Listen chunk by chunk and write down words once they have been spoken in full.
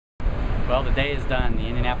Well, the day is done. The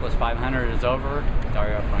Indianapolis 500 is over.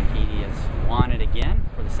 Dario Franchitti has won it again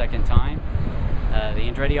for the second time. The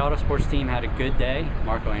Andretti Autosports team had a good day.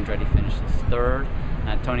 Marco Andretti finished third.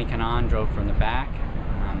 Tony Kanaan drove from the back.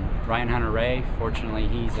 Ryan Hunter-Reay, fortunately,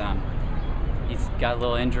 he's got a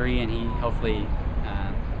little injury, and he hopefully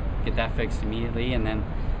get that fixed immediately. And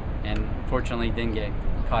fortunately didn't get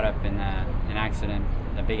caught up in an accident,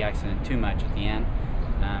 a big accident, too much at the end.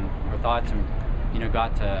 Our thoughts,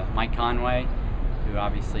 got to Mike Conway, who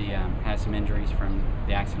obviously has some injuries from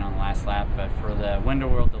the accident on the last lap. But for the Window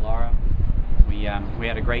World Dallara, we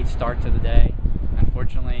had a great start to the day.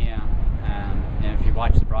 Unfortunately, and if you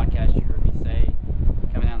watched the broadcast, you heard me say,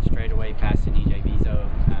 coming down the straightaway past EJ Vizo,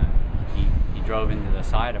 he drove into the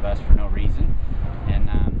side of us for no reason, and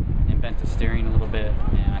bent the steering a little bit,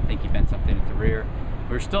 and I think he bent something at the rear.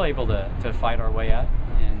 We were still able to fight our way up,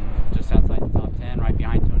 and just outside the top 10, right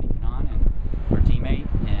behind Tony Kanaan and our teammate.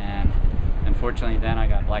 And unfortunately, then I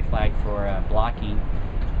got black flagged for blocking,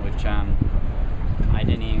 which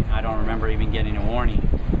I don't remember even getting a warning.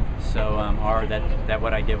 So, or that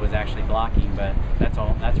what I did was actually blocking, but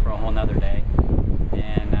that's for a whole nother day.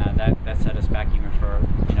 And that set us back even for,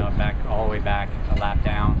 back all the way back, a lap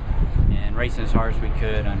down, and racing as hard as we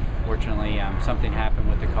could. Unfortunately, something happened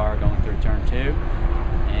with the car going through turn 2,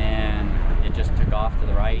 and it just took off to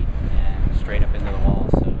the right and straight up into the wall.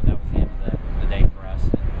 So that was the end of the day for us.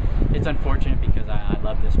 And it's unfortunate because I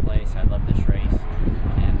love this place, I love this race,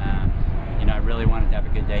 and I really wanted to have a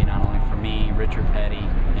good day, not only for me, Richard Petty,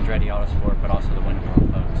 Andretti Autosport, but also the Window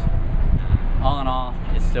World folks. All in all,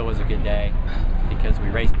 it still was a good day because we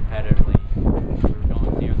raced competitively.